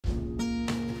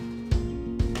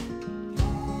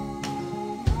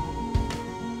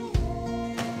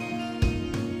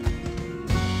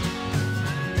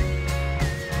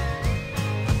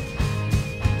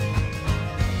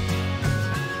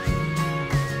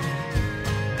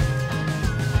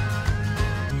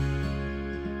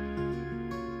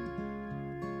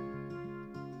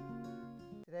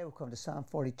come to Psalm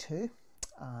 42,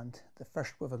 and the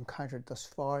first we've encountered thus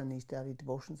far in these daily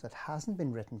devotions that hasn't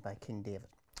been written by King David.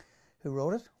 Who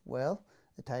wrote it? Well,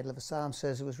 the title of the psalm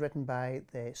says it was written by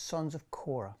the sons of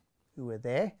Korah. Who were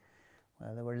they?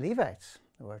 Well, they were Levites.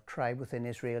 They were a tribe within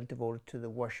Israel devoted to the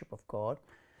worship of God.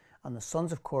 And the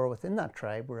sons of Korah within that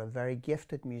tribe were a very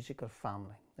gifted musical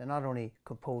family. They not only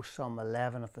composed some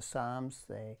 11 of the psalms,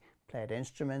 they played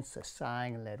instruments, they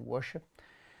sang and led worship.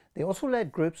 They also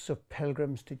led groups of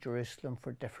pilgrims to Jerusalem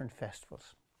for different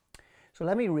festivals. So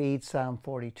let me read Psalm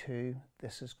 42.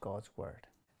 This is God's word.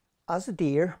 As a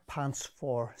deer pants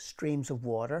for streams of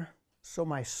water, so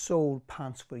my soul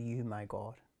pants for you, my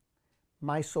God.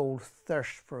 My soul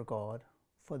thirsts for God,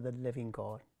 for the living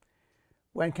God.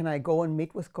 When can I go and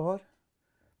meet with God?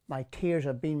 My tears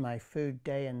have been my food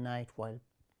day and night, while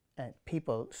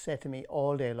people say to me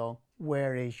all day long,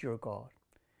 where is your God?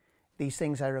 These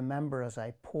things I remember as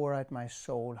I pour out my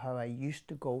soul, how I used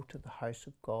to go to the house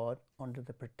of God under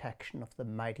the protection of the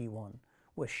Mighty One,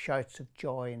 with shouts of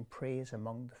joy and praise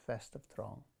among the festive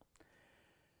throng.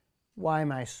 Why,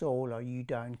 my soul, are you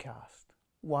downcast?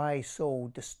 Why so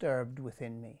disturbed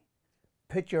within me?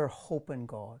 Put your hope in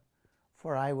God,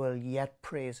 for I will yet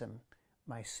praise him,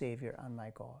 my Saviour and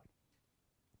my God.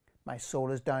 My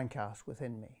soul is downcast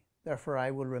within me. Therefore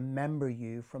I will remember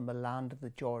you from the land of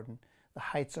the Jordan, the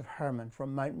heights of Hermon,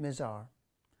 from Mount Mizar.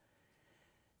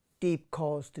 Deep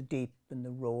calls to deep in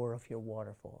the roar of your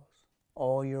waterfalls.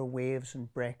 All your waves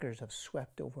and breakers have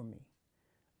swept over me.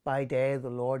 By day the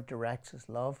Lord directs his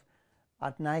love.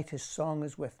 At night his song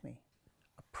is with me,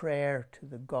 a prayer to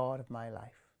the God of my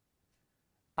life.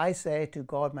 I say to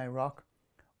God my rock,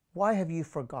 why have you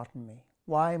forgotten me?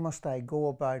 Why must I go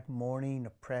about mourning,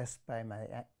 oppressed by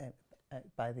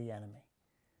the enemy?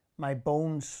 My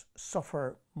bones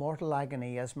suffer mortal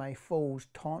agony as my foes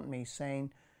taunt me,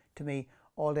 saying to me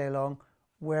all day long,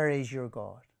 where is your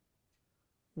God?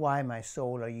 Why, my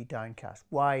soul, are you downcast?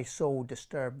 Why so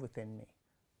disturbed within me?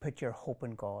 Put your hope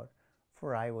in God,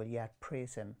 for I will yet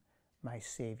praise him, my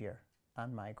Saviour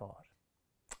and my God.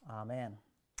 Amen.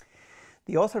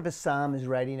 The author of this psalm is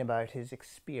writing about his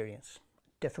experience,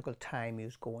 a difficult time he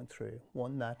was going through,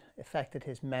 one that affected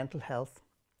his mental health.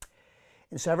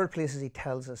 In several places he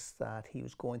tells us that he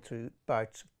was going through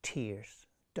bouts of tears,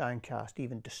 downcast,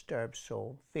 even disturbed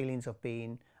soul, feelings of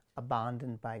being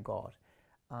abandoned by God,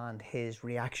 and his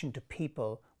reaction to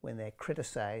people when they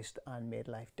criticised and made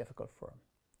life difficult for him.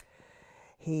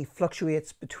 He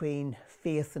fluctuates between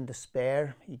faith and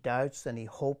despair. He doubts and he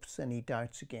hopes and he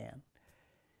doubts again.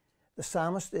 The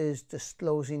psalmist is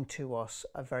disclosing to us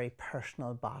a very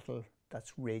personal battle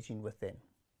that's raging within.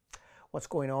 What's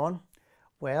going on?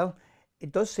 Well,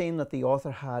 it does seem that the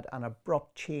author had an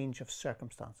abrupt change of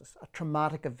circumstances, a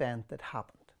traumatic event that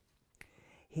happened.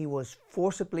 He was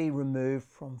forcibly removed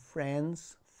from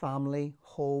friends, family,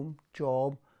 home,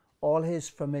 job, all his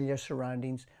familiar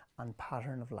surroundings and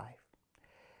pattern of life.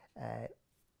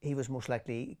 He was most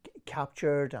likely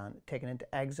captured and taken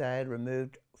into exile,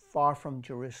 removed far from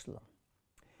Jerusalem.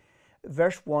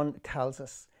 Verse 1 tells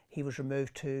us he was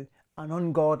removed to an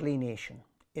ungodly nation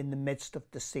in the midst of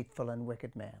deceitful and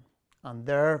wicked men. And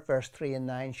there, verse 3 and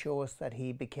 9 show us that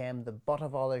he became the butt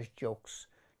of others' jokes,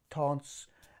 taunts,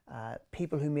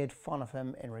 people who made fun of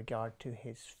him in regard to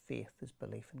his faith, his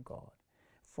belief in God.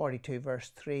 42 verse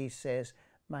 3 says,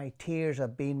 my tears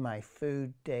have been my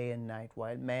food day and night,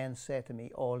 while men say to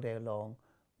me all day long,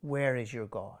 where is your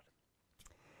God?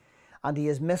 And he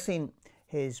is missing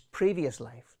his previous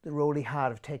life, the role he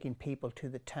had of taking people to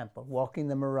the temple, walking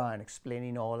them around,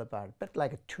 explaining all about it, a bit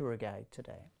like a tour guide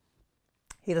today.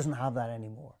 He doesn't have that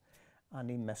anymore, and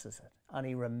he misses it, and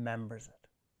he remembers it.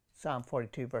 Psalm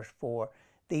 42 verse 4,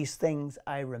 these things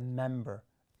I remember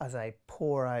as I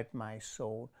pour out my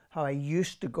soul, how I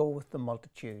used to go with the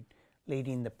multitude,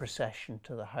 leading the procession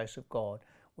to the house of God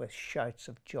with shouts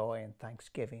of joy and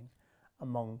thanksgiving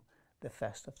among the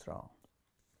festive throng.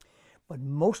 But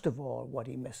most of all, what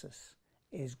he misses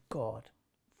is God.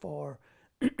 For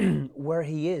where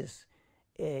he is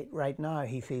right now,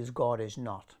 he feels God is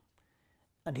not.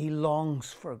 And he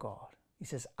longs for God. He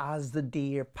says, as the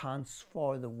deer pants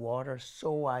for the water,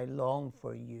 so I long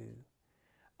for you.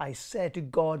 I said to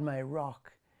God, my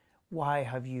rock, why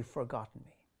have you forgotten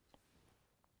me?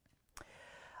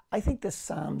 I think this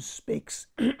psalm speaks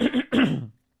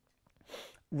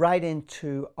right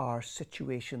into our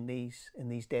situation in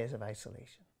these days of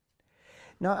isolation.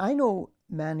 Now, I know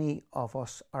many of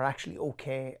us are actually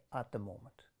okay at the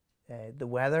moment. The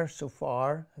weather so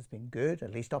far has been good,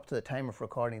 at least up to the time of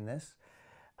recording this.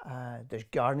 There's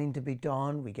gardening to be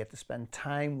done. We get to spend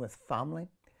time with family.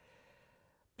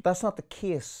 But that's not the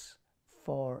case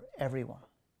for everyone.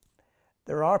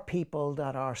 There are people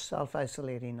that are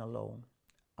self-isolating alone,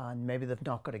 and maybe they've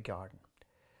not got a garden.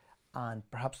 And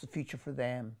perhaps the future for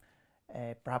them,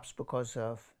 perhaps because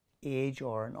of age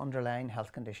or an underlying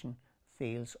health condition,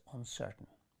 feels uncertain.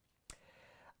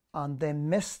 And they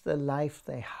miss the life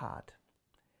they had,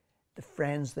 the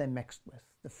friends they mixed with,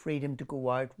 the freedom to go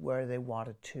out where they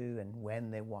wanted to and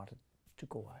when they wanted to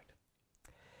go out.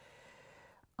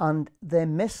 And they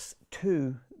miss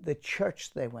too the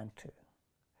church they went to.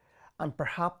 And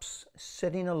perhaps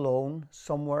sitting alone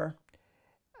somewhere,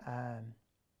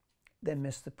 they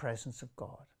miss the presence of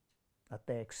God that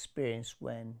they experienced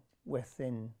when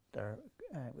within their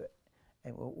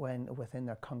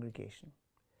congregation.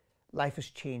 Life has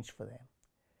changed for them,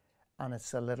 and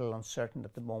it's a little uncertain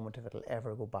at the moment if it'll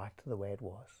ever go back to the way it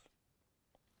was.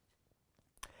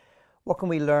 What can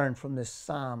we learn from this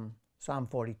Psalm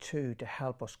 42, to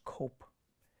help us cope,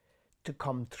 to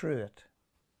come through it?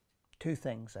 Two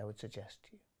things I would suggest to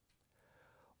you.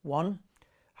 One,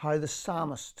 how the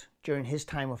psalmist during his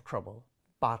time of trouble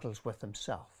battles with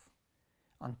himself.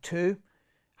 And two,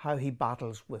 how he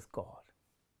battles with God.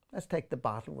 Let's take the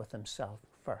battle with himself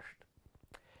first.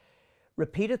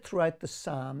 Repeated throughout the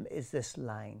psalm is this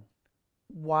line: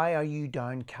 "Why are you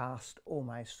downcast, O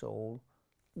my soul?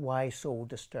 Why so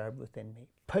disturbed within me?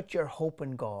 Put your hope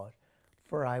in God,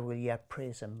 for I will yet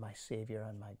praise him, my Saviour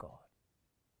and my God."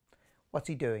 What's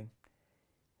he doing?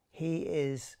 He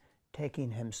is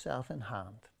taking himself in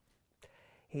hand.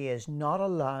 He is not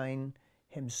allowing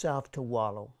himself to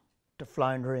wallow, to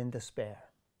flounder in despair.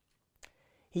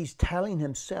 He's telling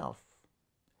himself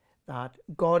that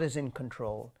God is in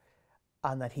control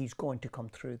and that he's going to come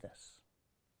through this.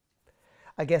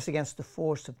 I guess against the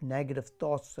force of negative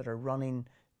thoughts that are running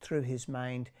through his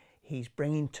mind, he's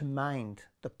bringing to mind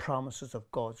the promises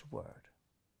of God's word.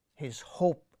 His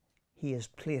hope he is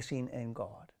placing in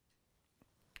God.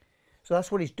 So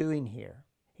that's what he's doing here.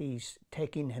 He's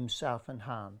taking himself in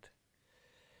hand.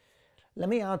 Let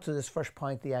me add to this first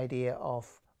point the idea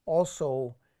of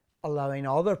also allowing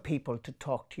other people to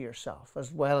talk to yourself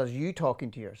as well as you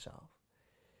talking to yourself.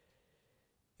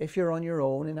 If you're on your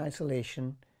own in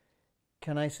isolation,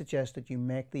 can I suggest that you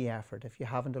make the effort, if you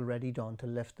haven't already done, to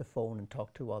lift the phone and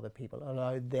talk to other people.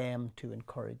 Allow them to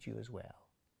encourage you as well.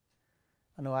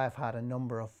 I know I've had a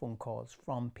number of phone calls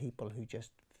from people who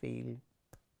just feel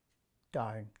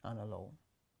down and alone.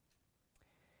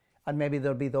 And maybe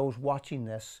there'll be those watching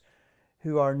this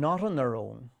who are not on their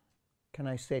own. Can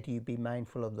I say to you, be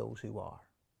mindful of those who are.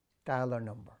 Dial their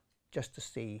number just to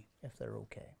see if they're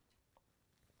okay.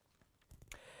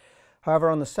 However,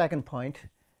 on the second point,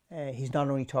 he's not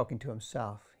only talking to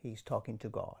himself, he's talking to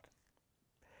God.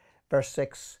 Verse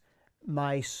 6,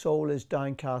 "My soul is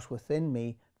downcast within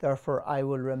me, therefore I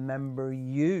will remember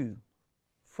you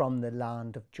from the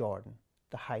land of Jordan,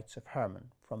 the heights of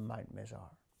Hermon, from Mount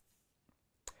Mizar."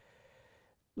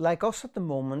 Like us at the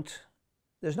moment,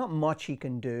 there's not much he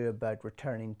can do about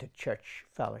returning to church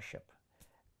fellowship.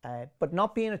 But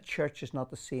not being at church is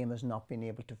not the same as not being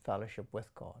able to fellowship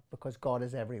with God, because God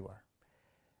is everywhere.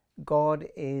 God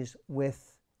is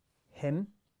with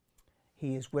him.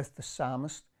 He is with the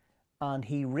psalmist, and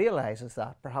he realizes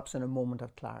that perhaps in a moment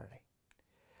of clarity.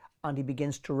 And he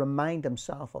begins to remind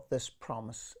himself of this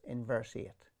promise in verse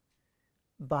 8.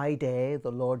 "By day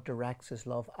the Lord directs his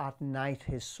love, at night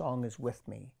his song is with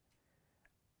me,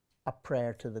 a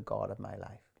prayer to the God of my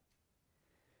life."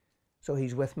 So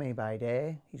he's with me by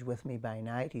day, he's with me by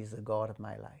night, he's the God of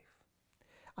my life.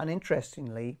 And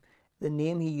interestingly, the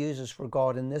name he uses for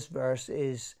God in this verse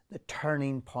is the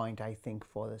turning point, I think,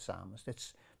 for the psalmist.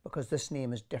 It's because this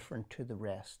name is different to the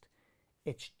rest.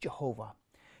 It's Jehovah.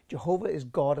 Jehovah is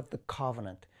God of the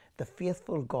covenant, the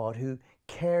faithful God who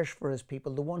cares for his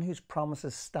people, the one whose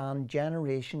promises stand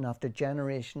generation after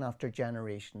generation after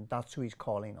generation. That's who he's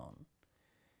calling on.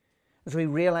 And so he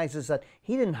realizes that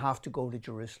he didn't have to go to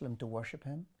Jerusalem to worship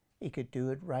him. He could do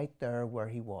it right there where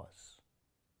he was.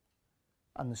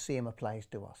 And the same applies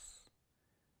to us.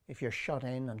 If you're shut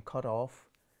in and cut off,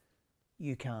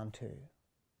 you can too.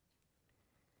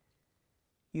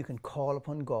 You can call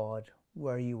upon God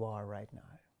where you are right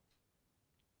now.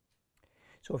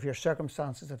 So if your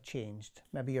circumstances have changed,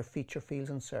 maybe your future feels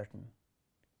uncertain,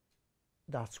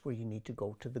 that's where you need to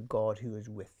go, to the God who is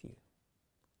with you.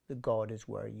 The God is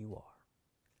where you are.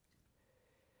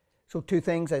 So two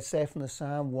things I'd say from the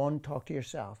psalm: one, talk to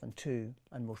yourself, and two,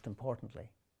 and most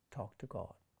importantly, talk to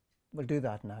God. We'll do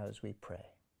that now as we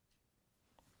pray.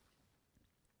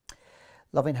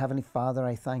 Loving Heavenly Father,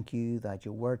 I thank you that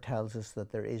your word tells us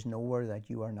that there is nowhere that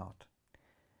you are not.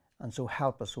 And so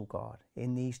help us, O God,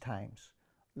 in these times,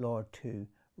 Lord, to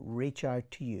reach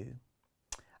out to you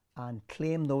and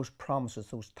claim those promises,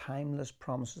 those timeless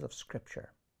promises of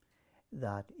Scripture,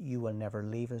 that you will never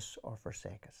leave us or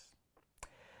forsake us.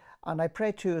 And I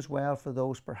pray too as well for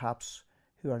those perhaps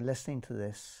who are listening to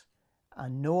this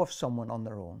and know of someone on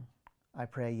their own. I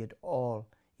pray you'd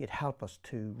help us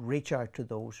to reach out to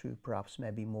those who perhaps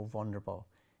may be more vulnerable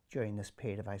during this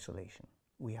period of isolation.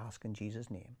 We ask in Jesus'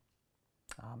 name.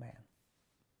 Amen.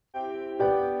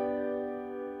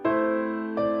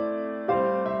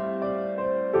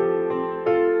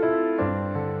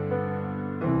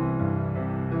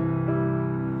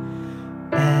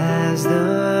 As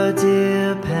the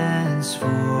deer pants for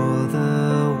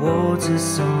the water,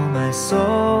 so my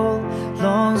soul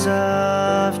longs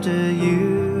after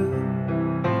you.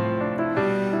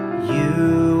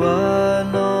 You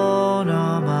alone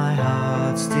are my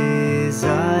heart's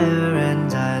desire,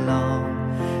 and I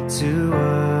long to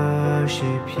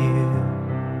worship you.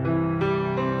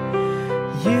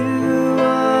 You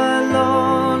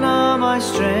alone are my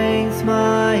strength,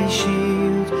 my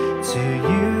shield. To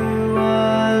you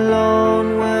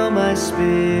alone will my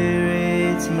spirit